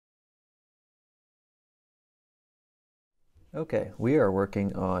Okay, we are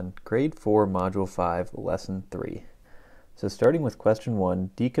working on Grade 4, Module 5, Lesson 3. So starting with question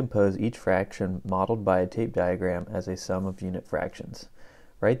 1, decompose each fraction modeled by a tape diagram as a sum of unit fractions.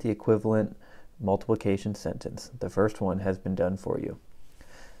 Write the equivalent multiplication sentence. The first one has been done for you.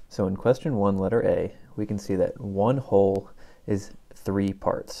 So in question 1, letter A, we can see that one whole is 3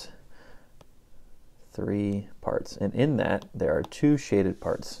 parts. 3 parts. And in that, there are 2 shaded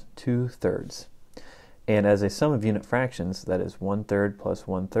parts, 2/3. And as a sum of unit fractions, that is 1/3 plus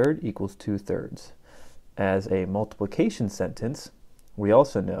 1/3 equals 2/3. As a multiplication sentence, we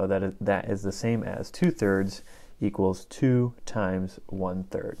also know that that is the same as 2/3 equals 2 times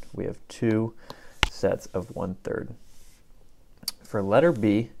 1/3. We have 2 sets of 1/3. For letter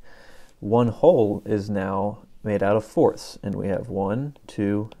B, one whole is now made out of fourths, and we have 1,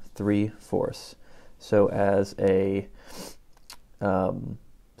 2, 3 fourths. So as a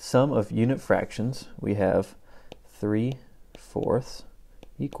sum of unit fractions, we have 3/4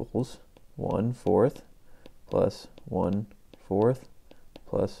 equals 1/4 plus 1/4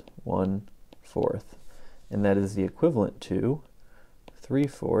 plus 1/4. And that is the equivalent to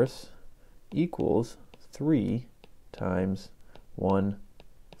 3/4 equals 3 times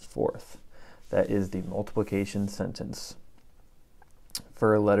 1/4. That is the multiplication sentence.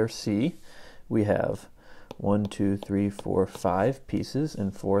 For letter C, we have 1, 2, 3, 4, 5 pieces,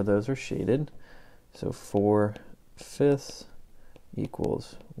 and 4 of those are shaded. So 4/5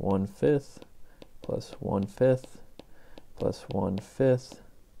 equals 1/5 plus 1/5 plus 1/5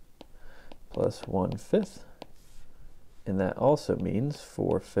 plus 1/5. And that also means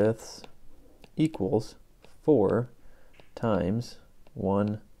 4/5 equals 4 times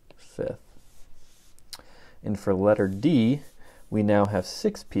 1/5. And for letter D, we now have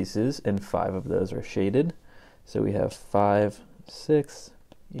 6 pieces, and 5 of those are shaded. So we have 5/6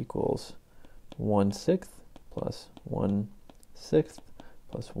 equals 1/6 plus 1/6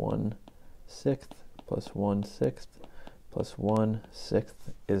 plus 1/6 plus 1/6 plus 1/6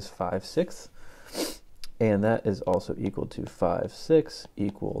 is 5/6. And that is also equal to 5/6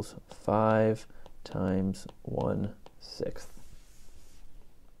 equals 5 times 1/6.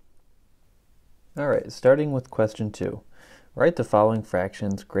 All right, starting with question 2. Write the following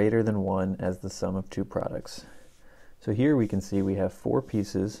fractions greater than 1 as the sum of 2 products. So here we can see we have 4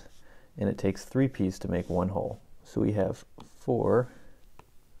 pieces, and it takes 3 pieces to make one whole. So we have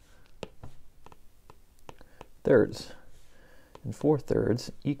 4/3. And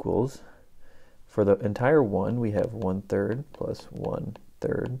 4/3 equals, for the entire one, we have 1/3 plus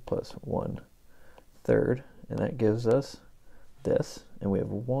 1/3 plus 1/3, and that gives us this, and we have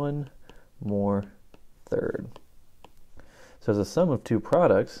 1 more third. So as a sum of 2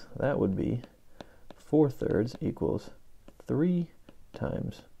 products, that would be 4/3 equals 3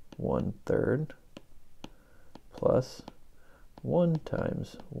 times 1/3 plus 1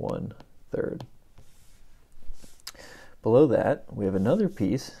 times 1/3. Below that, we have another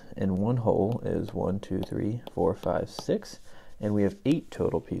piece, and one whole is 1, 2, 3, 4, 5, 6, and we have 8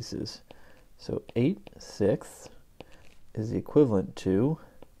 total pieces. So 8/6 is equivalent to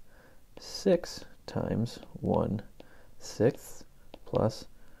 6 times 1/6 plus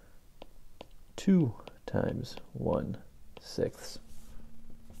 2 times 1/6.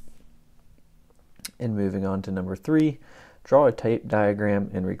 And moving on to number 3, draw a tape diagram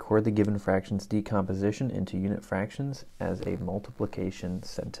and record the given fraction's decomposition into unit fractions as a multiplication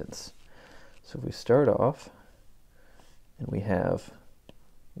sentence. So if we start off, and we have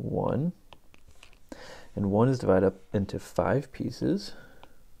 1, and 1 is divided up into 5 pieces,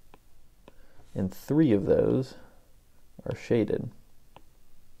 and 3 of those are shaded.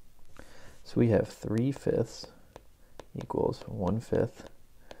 So we have 3/5 equals 1/5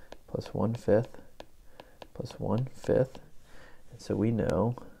 plus 1/5 plus 1/5. And so we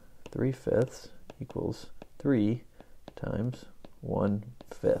know 3/5 equals 3 times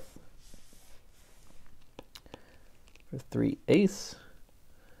 1/5. For 3/8,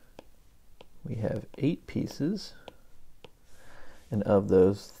 we have 8 pieces, and of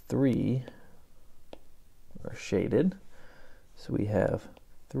those 3 are shaded. So we have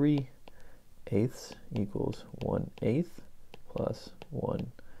 3/8 equals 1/8 plus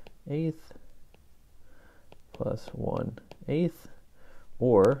 1/8 plus 1/8,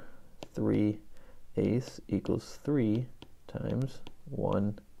 or 3/8 equals 3 times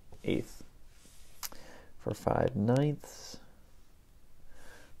 1/8. For 5/9,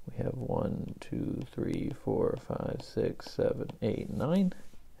 we have 1, 2, 3, 4, 5, 6, 7, 8, 9,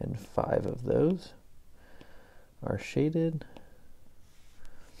 and 5 of those are shaded.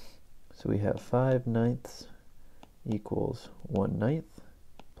 So we have 5/9 equals 1/9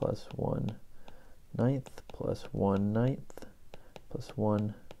 plus 1 ninth plus 1 ninth plus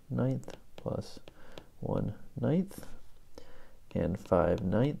 1 ninth plus 1 ninth, and 5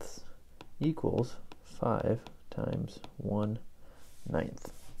 ninths equals 5 times 1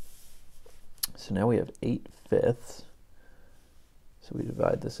 ninth. So now we have 8 fifths. So we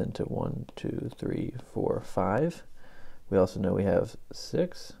divide this into 1, 2, 3, 4, 5. We also know we have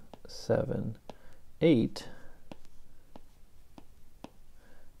 6, 7, 8,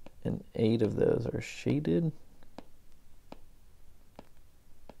 and 8 of those are shaded.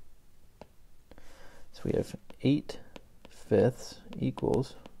 So we have 8 fifths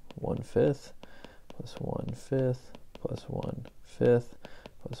equals 1 fifth plus 1 fifth plus 1 fifth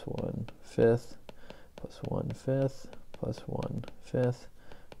plus 1 fifth plus 1 fifth plus 1 fifth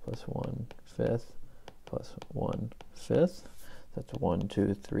plus 1 fifth plus 1 fifth. That's 1,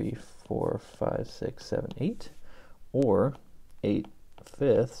 2, 3, 4, 5, 6, 7, 8. Or 8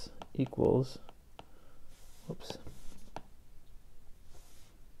 fifths equals, whoops,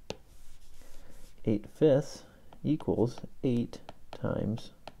 8 fifths equals 8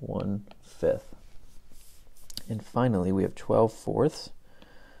 times 1 fifth. And finally, we have 12 fourths.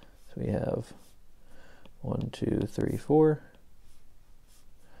 So we have 1, 2, 3, 4,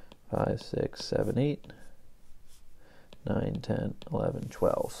 5, 6, 7, 8, 9, 10, 11,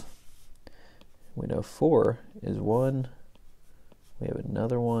 12. We know 4 is 1. We have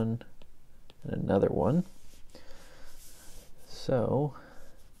another 1 and another 1. So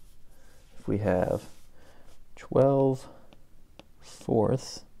if we have 12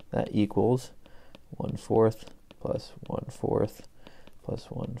 fourths, that equals 1 fourth plus 1 fourth plus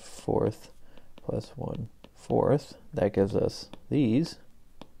 1 fourth plus 1 fourth. That gives us these,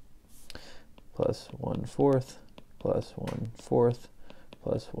 plus 1 fourth plus 1 fourth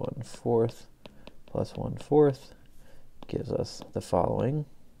plus 1 fourth plus 1 fourth gives us the following.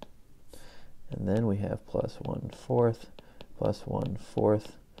 And then we have plus 1 fourth plus 1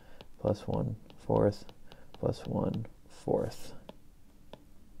 fourth plus 1 fourth plus 1 fourth.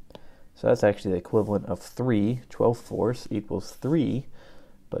 So that's actually the equivalent of 3. 12 fourths equals 3,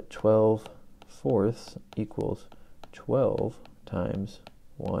 but 12 fourths equals 12 times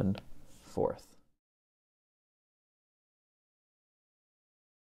 1 fourth.